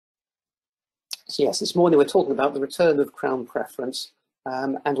So yes, this morning we're talking about the return of Crown preference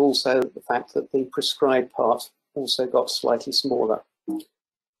and also the fact that the prescribed part also got slightly smaller.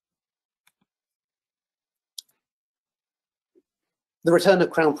 The return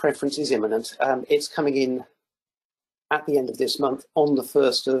of Crown preference is imminent. It's coming in at the end of this month on the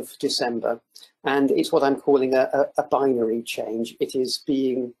 1st of December, and it's what I'm calling a binary change. It is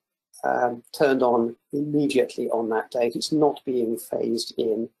being turned on immediately on that date. It's not being phased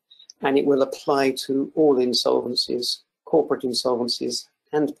in, and it will apply to all insolvencies, corporate insolvencies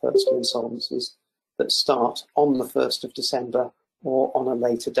and personal insolvencies that start on the 1st of December or on a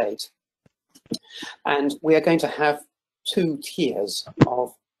later date. And we are going to have two tiers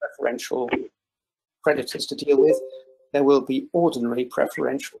of preferential creditors to deal with. There will be ordinary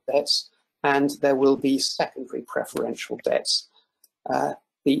preferential debts and there will be secondary preferential debts.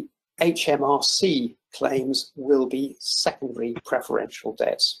 The HMRC claims will be secondary preferential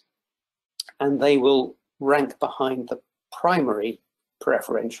debts, and they will rank behind the primary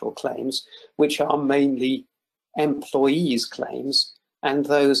preferential claims, which are mainly employees' claims, and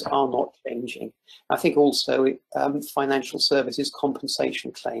those are not changing. I think also financial services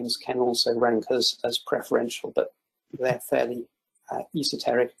compensation claims can also rank as preferential, but they're fairly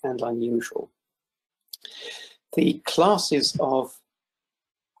esoteric and unusual. The classes of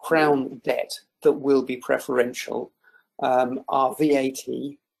Crown debt that will be preferential are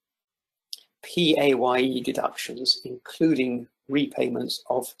VAT, PAYE deductions, including repayments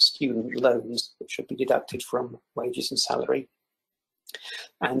of student loans, which should be deducted from wages and salary,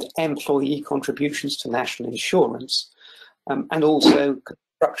 and employee contributions to national insurance, and also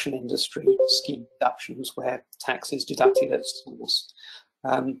construction industry scheme deductions where tax is deducted at source.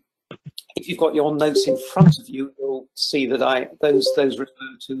 If you've got your notes in front of you, you'll see that those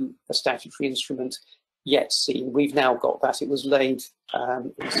refer to a statutory instrument yet seen. We've now got that. It was laid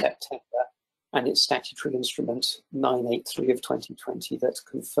in September, and it's statutory instrument 983 of 2020 that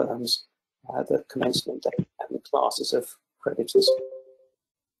confirms the commencement date and the classes of creditors.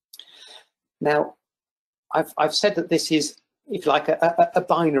 Now, I've said that this is, if you like, a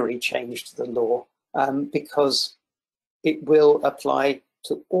binary change to the law because it will apply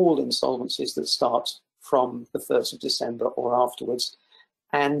to all insolvencies that start from the 1st of December or afterwards,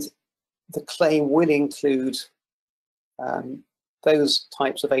 and the claim will include those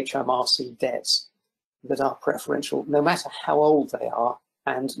types of HMRC debts that are preferential, no matter how old they are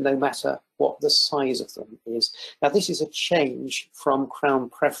and no matter what the size of them is. Now, this is a change from Crown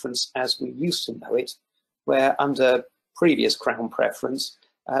preference as we used to know it, where under previous Crown preference,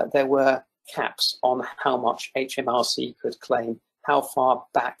 there were caps on how much HMRC could claim, how far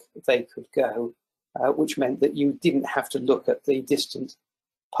back they could go, which meant that you didn't have to look at the distant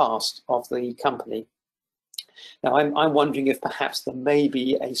past of the company. Now, I'm wondering if perhaps there may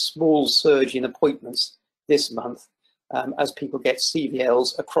be a small surge in appointments this month as people get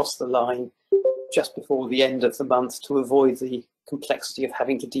CVLs across the line just before the end of the month to avoid the complexity of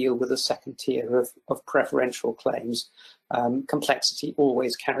having to deal with a second tier of preferential claims. Complexity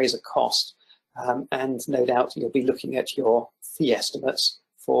always carries a cost, and no doubt you'll be looking at your fee estimates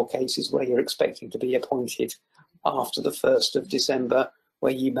for cases where you're expecting to be appointed after the 1st of December,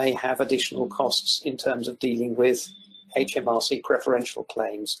 where you may have additional costs in terms of dealing with HMRC preferential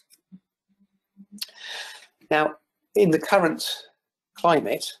claims. Now, in the current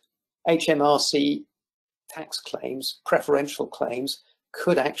climate, HMRC tax claims, preferential claims,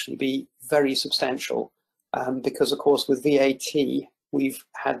 could actually be very substantial because, of course, with VAT, we've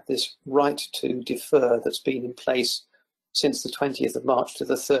had this right to defer that's been in place since the 20th of March to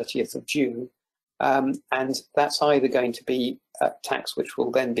the 30th of June. And that's either going to be a tax which will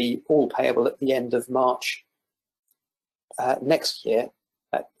then be all payable at the end of March next year,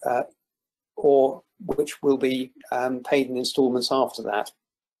 or which will be paid in instalments after that.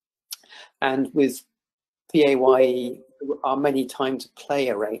 And with PAYE, there are many time to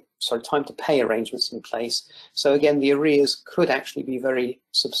pay arrangements in place. So again, the arrears could actually be very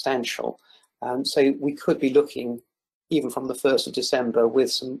substantial. So we could be looking, even from the 1st of December,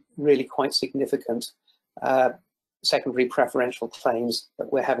 with some really quite significant secondary preferential claims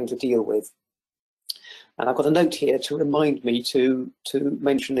that we're having to deal with. And I've got a note here to remind me to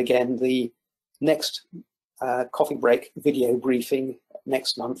mention again the next coffee break video briefing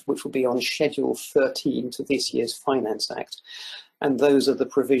next month, which will be on Schedule 13 to this year's Finance Act. And those are the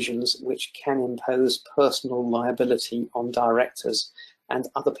provisions which can impose personal liability on directors and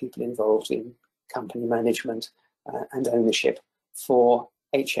other people involved in company management and ownership for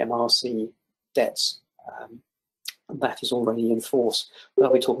HMRC debts. And that is already in force, but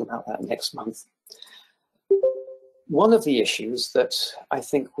I'll be talking about that next month. One of the issues that I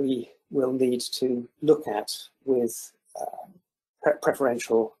think we will need to look at with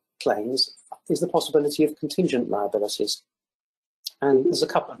preferential claims is the possibility of contingent liabilities. And there's a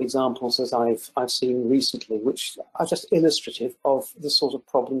couple of examples as I've seen recently, which are just illustrative of the sort of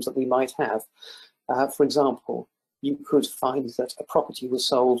problems that we might have. For example, you could find that a property was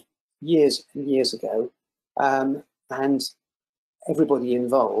sold years and years ago, and everybody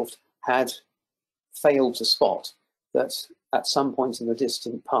involved had failed to spot that at some point in the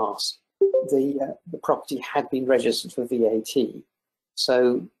distant past, the property had been registered for VAT.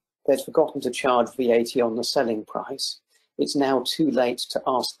 So they'd forgotten to charge VAT on the selling price. It's now too late to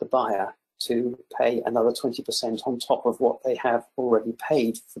ask the buyer to pay another 20% on top of what they have already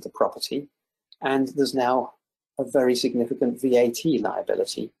paid for the property. And there's now a very significant VAT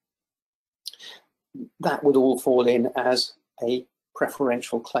liability. That would all fall in as a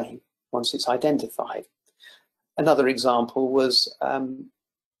preferential claim once it's identified. Another example was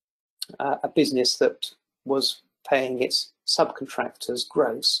a business that was paying its subcontractors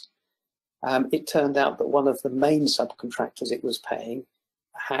gross. It turned out that one of the main subcontractors it was paying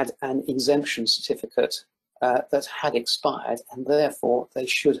had an exemption certificate that had expired, and therefore they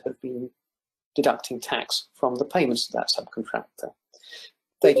should have been deducting tax from the payments to that subcontractor.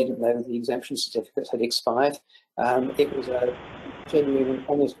 They didn't know the exemption certificate had expired. It was a genuine and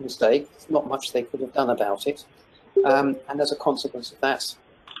honest mistake. There's not much they could have done about it. And as a consequence of that,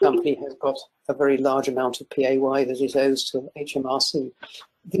 the company has got a very large amount of PAY that it owes to HMRC.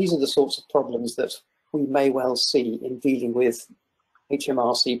 These are the sorts of problems that we may well see in dealing with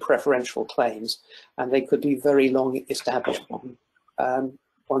HMRC preferential claims, and they could be very long established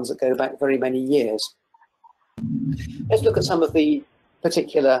ones that go back very many years. Let's look at some of the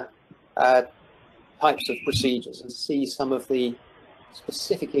particular types of procedures and see some of the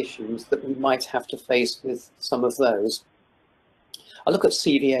specific issues that we might have to face with some of those. I'll look at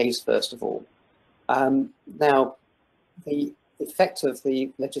CVAs first of all. Now, the effect of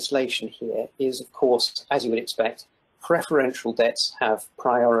the legislation here is, of course, as you would expect, preferential debts have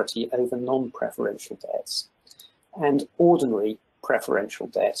priority over non-preferential debts, and ordinary preferential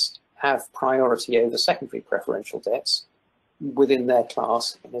debts have priority over secondary preferential debts within their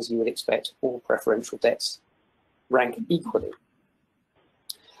class, and as you would expect, all preferential debts rank equally.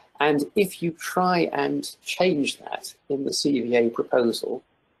 And if you try and change that in the CVA proposal,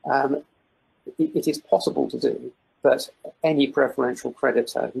 it is possible to do, but any preferential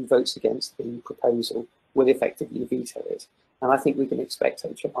creditor who votes against the proposal will effectively veto it. And I think we can expect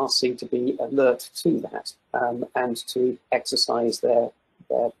HMRC to be alert to that and to exercise their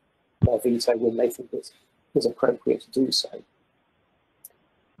veto when they think it is appropriate to do so.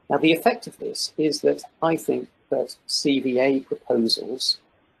 Now, the effect of this is that I think that CVA proposals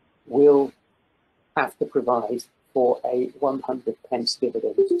will have to provide for a 100p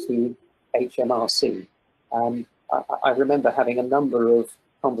dividend to HMRC. I remember having a number of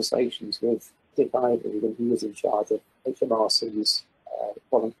conversations with Dick Ivey when he was in charge of HMRC's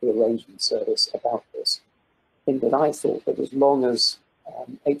voluntary arrangement service about this, in that I thought that as long as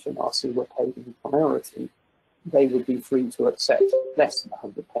HMRC were paid in priority, they would be free to accept less than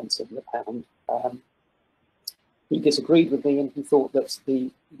 100p in the pound. He disagreed with me, and he thought that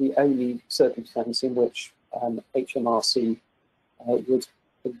the only circumstance in which HMRC would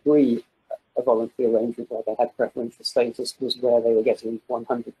agree a voluntary arrangement where they had preferential status was where they were getting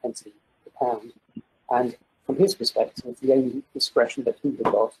 100p a pound. And from his perspective, the only discretion that he had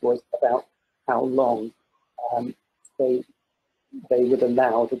got was about how long they would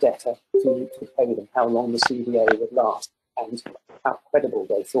allow the debtor to pay them, how long the CVA would last, and how credible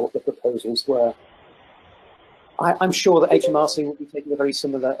they thought the proposals were. I'm sure that HMRC will be taking a very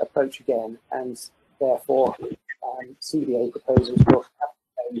similar approach again, and therefore CVA proposals will have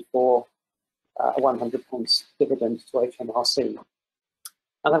to pay for a 100p dividend to HMRC.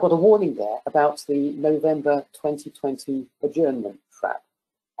 And I've got a warning there about the November 2020 adjournment trap.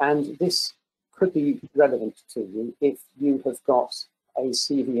 And this could be relevant to you if you have got a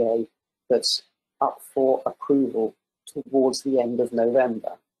CVA that's up for approval towards the end of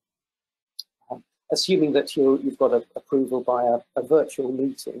November. Assuming that you've got approval by a virtual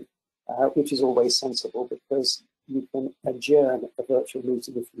meeting, which is always sensible because you can adjourn a virtual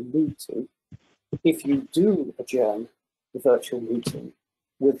meeting if you need to. If you do adjourn the virtual meeting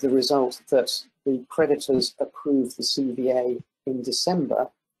with the result that the creditors approve the CVA in December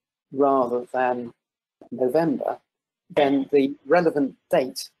rather than November, then the relevant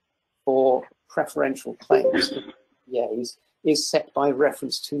date for preferential claims of CVAs is set by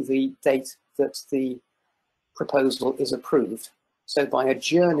reference to the date that the proposal is approved. So by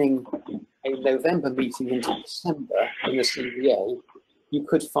adjourning a November meeting into December in the CVA, you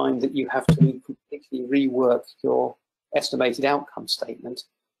could find that you have to completely rework your estimated outcome statement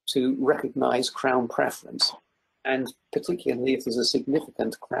to recognise Crown preference. And particularly if there's a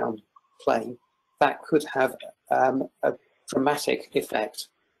significant Crown claim, that could have a dramatic effect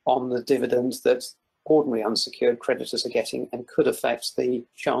on the dividend that ordinary unsecured creditors are getting, and could affect the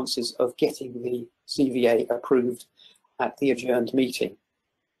chances of getting the CVA approved at the adjourned meeting.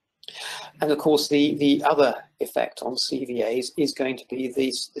 And of course, the other effect on CVAs is going to be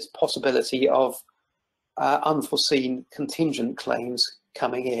this possibility of unforeseen contingent claims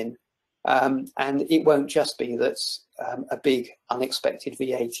coming in. And it won't just be that a big unexpected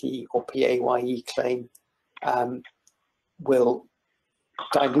VAT or PAYE claim will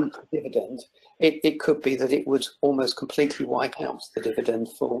dilute the dividend. It could be that it would almost completely wipe out the dividend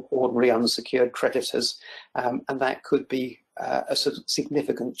for ordinary unsecured creditors, and that could be a sort of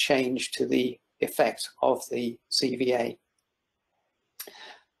significant change to the effect of the CVA.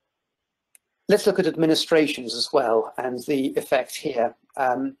 Let's look at administrations as well and the effect here.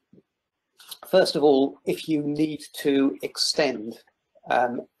 First of all, if you need to extend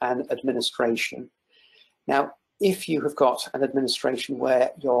an administration, now if you have got an administration where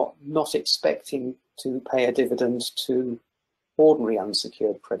you're not expecting to pay a dividend to ordinary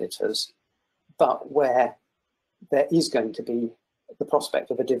unsecured creditors, but where there is going to be the prospect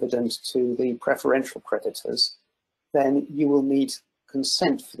of a dividend to the preferential creditors, then you will need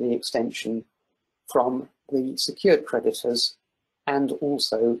consent for the extension from the secured creditors and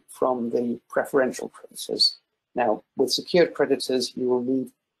also from the preferential creditors. Now, with secured creditors, you will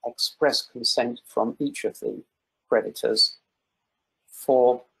need express consent from each of the creditors.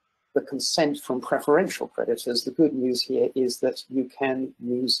 For the consent from preferential creditors, the good news here is that you can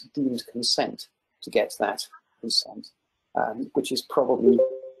use deemed consent to get that consent, which is probably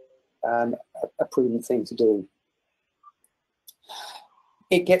a prudent thing to do.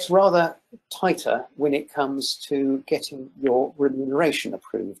 It gets rather tighter when it comes to getting your remuneration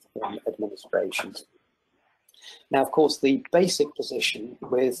approved in administrations. Now, of course, the basic position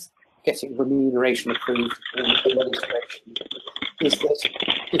with getting remuneration approved in administration is that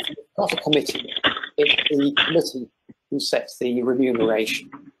if you've got a committee, it's the committee who sets the remuneration.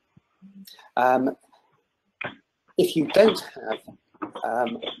 If you don't have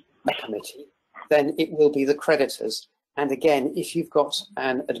a committee, then it will be the creditors. And again, if you've got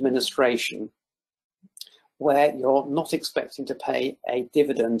an administration where you're not expecting to pay a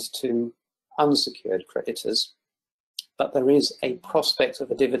dividend to unsecured creditors, but there is a prospect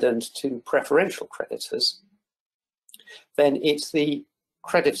of a dividend to preferential creditors, then it's the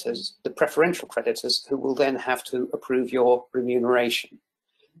creditors, the preferential creditors, who will then have to approve your remuneration,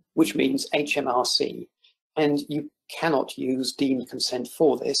 which means HMRC. And you cannot use deemed consent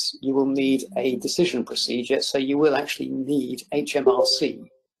for this. You will need a decision procedure, so you will actually need HMRC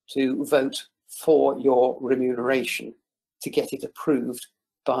to vote for your remuneration to get it approved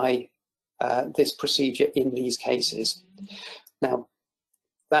by this procedure in these cases. Now,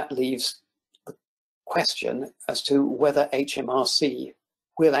 that leaves the question as to whether HMRC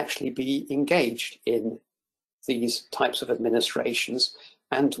will actually be engaged in these types of administrations,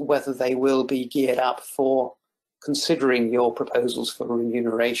 and whether they will be geared up for considering your proposals for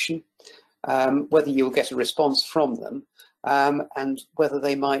remuneration, whether you'll get a response from them, and whether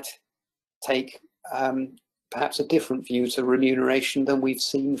they might take perhaps a different view to remuneration than we've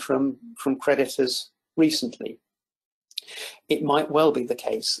seen from creditors recently. It might well be the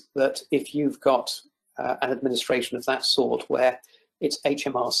case that if you've got an administration of that sort where it's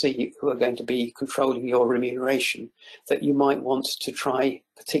HMRC who are going to be controlling your remuneration, that you might want to try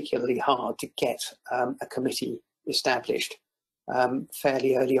particularly hard to get a committee established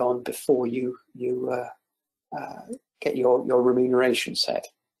fairly early on before you get your remuneration set.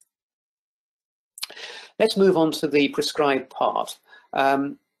 Let's move on to the prescribed part.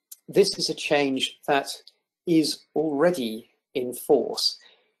 This is a change that is already in force,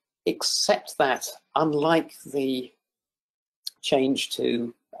 except that unlike the change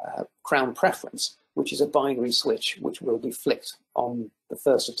to Crown preference, which is a binary switch which will be flicked on the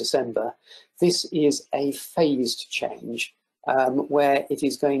 1st of December, this is a phased change where it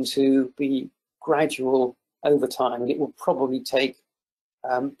is going to be gradual over time, and it will probably take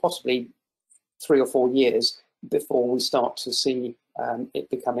possibly 3 or 4 years before we start to see it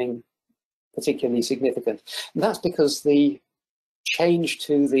becoming particularly significant. And that's because the change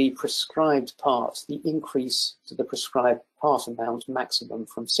to the prescribed part, the increase to the prescribed part amount maximum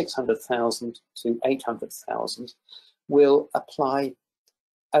from 600,000 to 800,000 will apply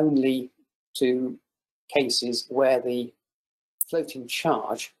only to cases where the floating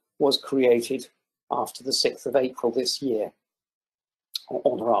charge was created after the 6th of April this year.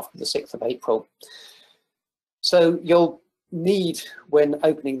 on or after the 6th of April. So you'll need, when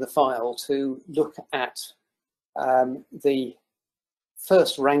opening the file, to look at the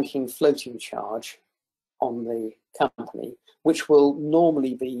first ranking floating charge on the company, which will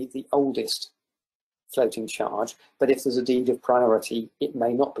normally be the oldest floating charge, but if there's a deed of priority, it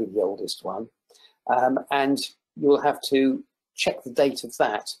may not be the oldest one. And you'll have to check the date of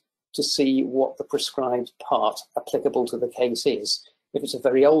that to see what the prescribed part applicable to the case is. If it's a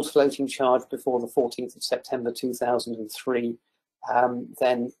very old floating charge before the 14th of September 2003,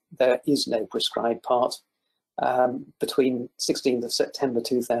 then there is no prescribed part. Between 16th of September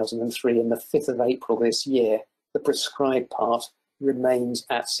 2003 and the 5th of April this year, the prescribed part remains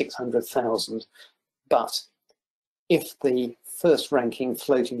at 600,000. But if the first ranking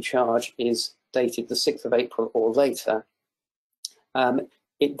floating charge is dated the 6th of April or later,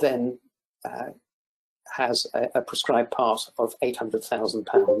 it then has a prescribed part of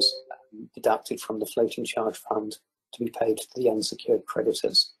 £800,000 deducted from the floating charge fund to be paid to the unsecured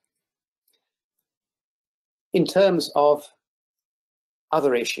creditors. In terms of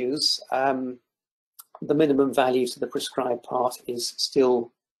other issues, the minimum value to the prescribed part is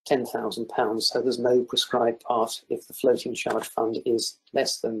still £10,000, so there's no prescribed part if the floating charge fund is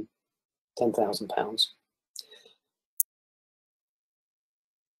less than £10,000.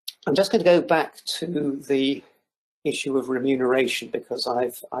 I'm just going to go back to the issue of remuneration because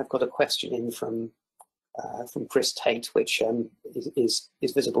I've got a question in from Chris Tate, which is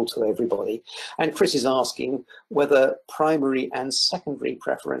visible to everybody. And Chris is asking whether primary and secondary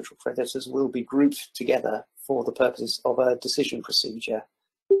preferential creditors will be grouped together for the purposes of a decision procedure.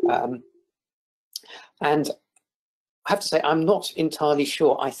 And I have to say, I'm not entirely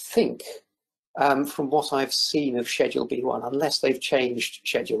sure. I think from what I've seen of Schedule B1, unless they've changed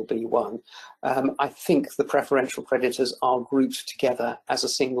Schedule B1, I think the preferential creditors are grouped together as a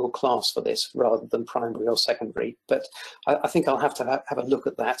single class for this rather than primary or secondary. But I think I'll have to have a look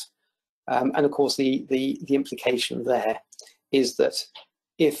at that. And of course, the implication there is that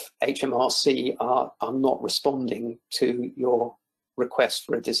if HMRC are not responding to your request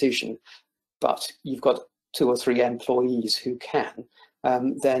for a decision, but you've got 2 or 3 employees who can,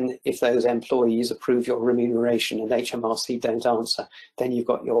 then if those employees approve your remuneration and HMRC don't answer, then you've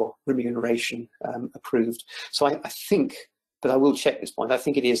got your remuneration approved. So I think, but I will check this point, I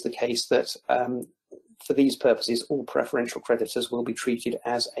think it is the case that for these purposes, all preferential creditors will be treated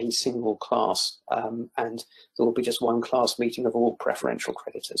as a single class, and there will be just one class meeting of all preferential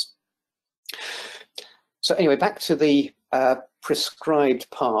creditors. So anyway, back to the prescribed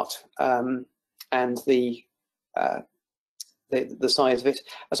part and the size of it.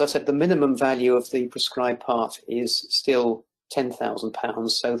 As I said, the minimum value of the prescribed part is still £10,000,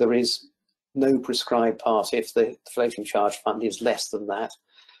 so there is no prescribed part if the floating charge fund is less than that.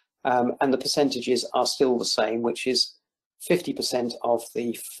 And the percentages are still the same, which is 50% of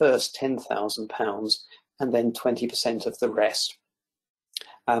the first £10,000 and then 20% of the rest.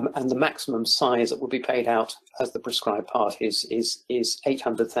 And the maximum size that will be paid out as the prescribed part is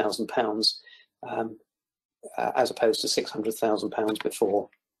 £800,000, as opposed to £600,000 before.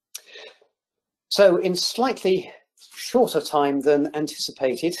 So in slightly shorter time than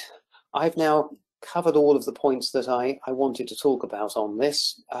anticipated, I've now covered all of the points that I wanted to talk about on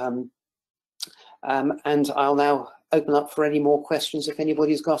this. And I'll now open up for any more questions if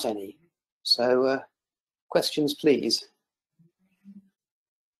anybody's got any. So questions, please.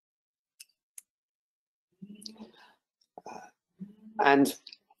 And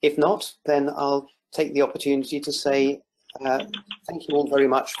if not, then I'll take the opportunity to say thank you all very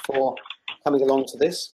much for coming along to this.